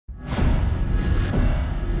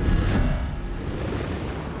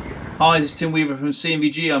Hi, this is Tim Weaver from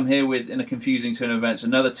CMVG. I'm here with, in a confusing turn of events,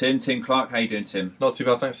 another Tim Clark. How you doing, Tim? Not too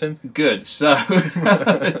bad, thanks, Tim. Good. So,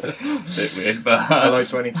 it's a bit weird, but hello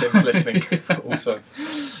to any Tims listening. Also,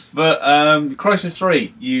 but Crysis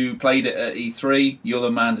 3, you played it at E3. You're the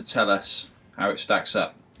man to tell us how it stacks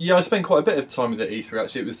up. yeah, I spent quite a bit of time with it at E3.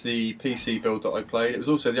 Actually, it was the PC build that I played. It was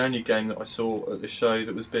also the only game that I saw at the show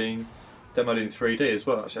that was being demoed in 3D as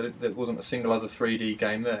well. Actually, there wasn't a single other 3D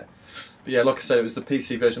game there. But yeah, like I said, it was the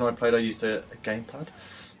PC version I played. I used a gamepad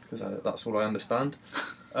because that's all I understand.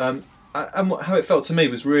 And how it felt to me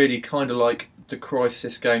was really kind of like the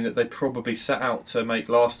Crysis game that they probably set out to make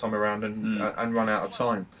last time around and run out of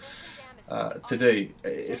time to do.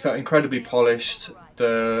 It felt incredibly polished.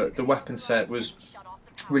 The weapon set was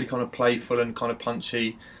really kind of playful and kind of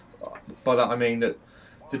punchy. By that I mean that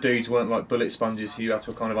the dudes weren't like bullet sponges who you had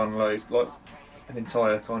to kind of unload like an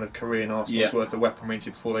entire kind of Korean arsenal's worth of weaponry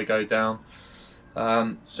into before they go down.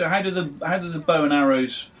 So how do the bow and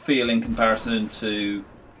arrows feel in comparison to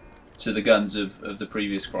the guns of the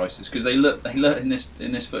previous Crysis? Because they look in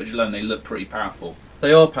this footage alone, they look pretty powerful.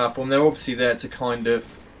 They are powerful, and they're obviously there to kind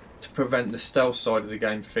of prevent the stealth side of the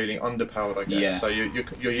game feeling underpowered, I guess. Yeah. So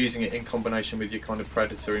you're using it in combination with your kind of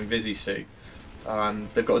Predator and Visi suit.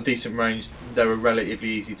 They've got a decent range. They were relatively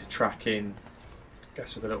easy to track in, I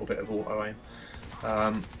guess, with a little bit of auto aim.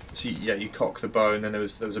 So you cock the bow, and then there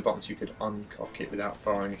was a button so you could uncock it without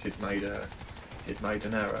firing if you'd made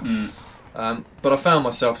an error. But I found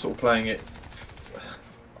myself sort of playing it.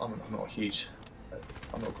 I'm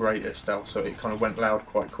not great at stealth, so it kind of went loud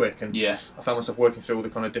quite quick, and I found myself working through all the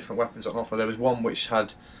kind of different weapons on offer. There was one which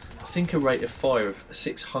had, I think, a rate of fire of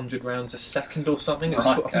 600 rounds a second or something.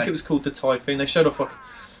 I think it was called the Typhoon. They showed off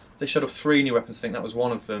 3 new weapons. I think that was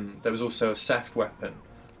one of them. There was also a Ceph weapon,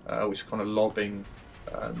 which was kind of lobbing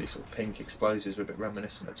these sort of pink explosives, were a bit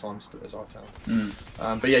reminiscent at times, but as I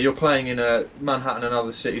found. But yeah, you're playing in Manhattan and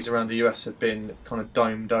other cities around the US have been kind of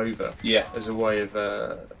domed over as a way of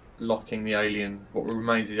locking the alien, what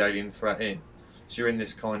remains of the alien threat in. So you're in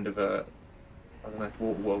this kind of I don't know if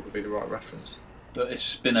Waterworld would be the right reference. But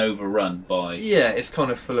it's been overrun by... Yeah, it's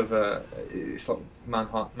kind of full of it's like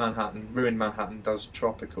Manhattan, ruined Manhattan does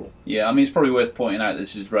tropical. Yeah, I mean, it's probably worth pointing out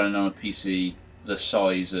this is running on a PC the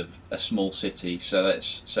size of a small city, so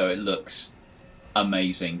it looks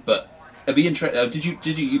amazing. But it'd be interesting.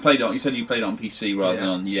 Did you play it on? You said you played it on PC rather than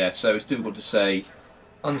on so it's difficult to say.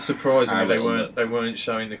 Unsurprisingly, they weren't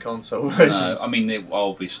showing the console versions. No, I mean, they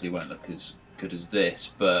obviously won't look as good as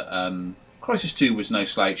this, but Crysis 2 was no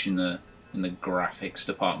slouch in the graphics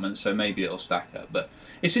department, so maybe it'll stack up. But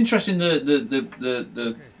it's interesting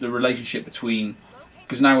the relationship between,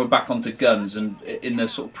 because now we're back onto guns, and in the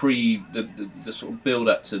sort of the sort of build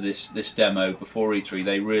up to this demo before E3,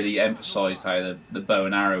 they really emphasised how the bow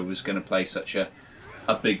and arrow was going to play such a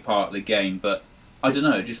big part of the game. But I don't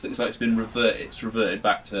know, it just looks like it's been reverted. It's reverted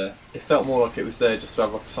back to. It felt more like it was there just to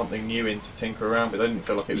have like something new in to tinker around with. I didn't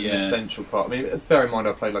feel like it was an essential part. I mean, bear in mind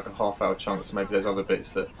I played like a half-hour chunk, so maybe there's other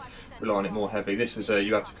bits that rely on it more heavy. This was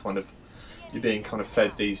you had to you're being kind of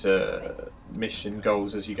fed these mission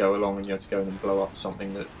goals as you go along, and you had to go in and blow up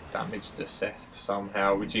something that damaged the Seth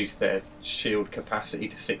somehow, reduced their shield capacity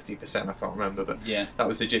to 60%. I can't remember, but that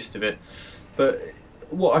was the gist of it. But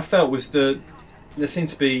what I felt was the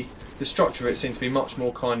structure of it seemed to be much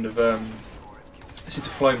more kind of it seemed to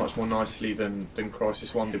flow much more nicely than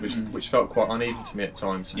Crysis 1 did, which felt quite uneven to me at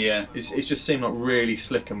times. Yeah, it just seemed like really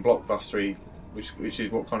slick and blockbustery, which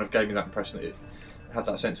is what kind of gave me that impression that it had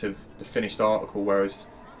that sense of the finished article, whereas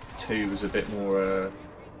 2 was a bit more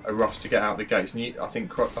a rush to get out the gates. And I think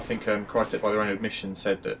Crytek, by their own admission,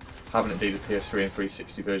 said that having it be the PS3 and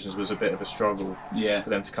 360 versions was a bit of a struggle for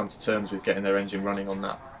them to come to terms with getting their engine running on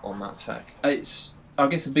that tech. I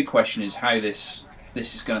guess the big question is how this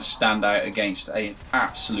is going to stand out against an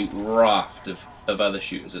absolute raft of other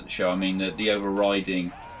shooters at the show. I mean, the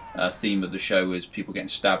overriding theme of the show is people getting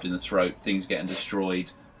stabbed in the throat, things getting destroyed,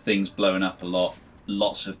 things blowing up a lot,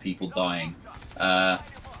 lots of people dying,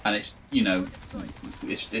 and it's how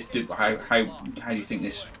do you think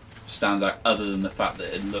this stands out other than the fact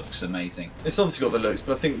that it looks amazing? It's obviously got the looks,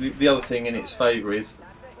 but I think the other thing in its favour is,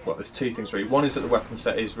 well, there's 2 things really. One is that the weapon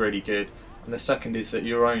set is really good, and the second is that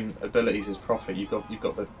your own abilities as Prophet. You've got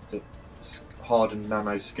the hardened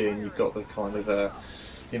nano skin. You've got the kind of the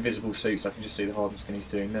invisible suits. I can just see the hardened skin he's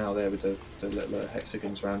doing now there with the little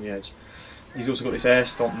hexagons around the edge. He's also got this air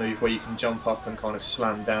stomp move where you can jump up and kind of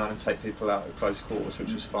slam down and take people out at close quarters,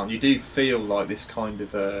 which was fun. You do feel like this kind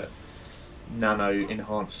of nano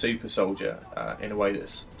enhanced super soldier in a way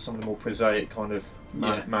that's some of the more prosaic kind of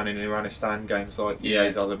man in Iranistan games like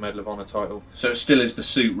EA's other Medal of Honor title. So it still is the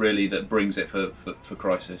suit really that brings it for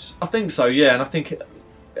Crysis. I think so, yeah, and I think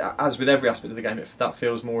as with every aspect of the game, that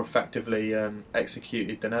feels more effectively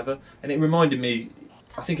executed than ever. And it reminded me,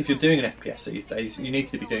 I think if you're doing an FPS these days, you need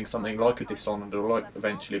to be doing something like a Dishonored or like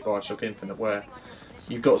eventually a Bioshock Infinite, where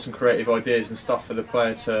you've got some creative ideas and stuff for the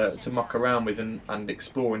player to muck around with and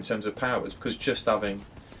explore in terms of powers, because just having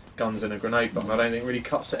guns and a grenade button, I don't think really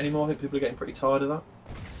cuts it anymore. I think people are getting pretty tired of that.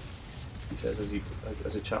 He says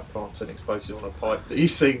as a chap plants an explosive on a pipe that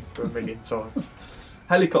you've seen for a million times.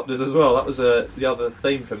 Helicopters as well, that was the other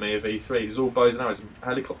theme for me of E3. There's all bows and arrows and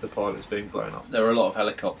helicopter pilots being blown up. There are a lot of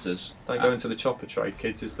helicopters. Don't go into the chopper trade,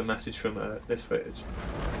 kids, is the message from this footage.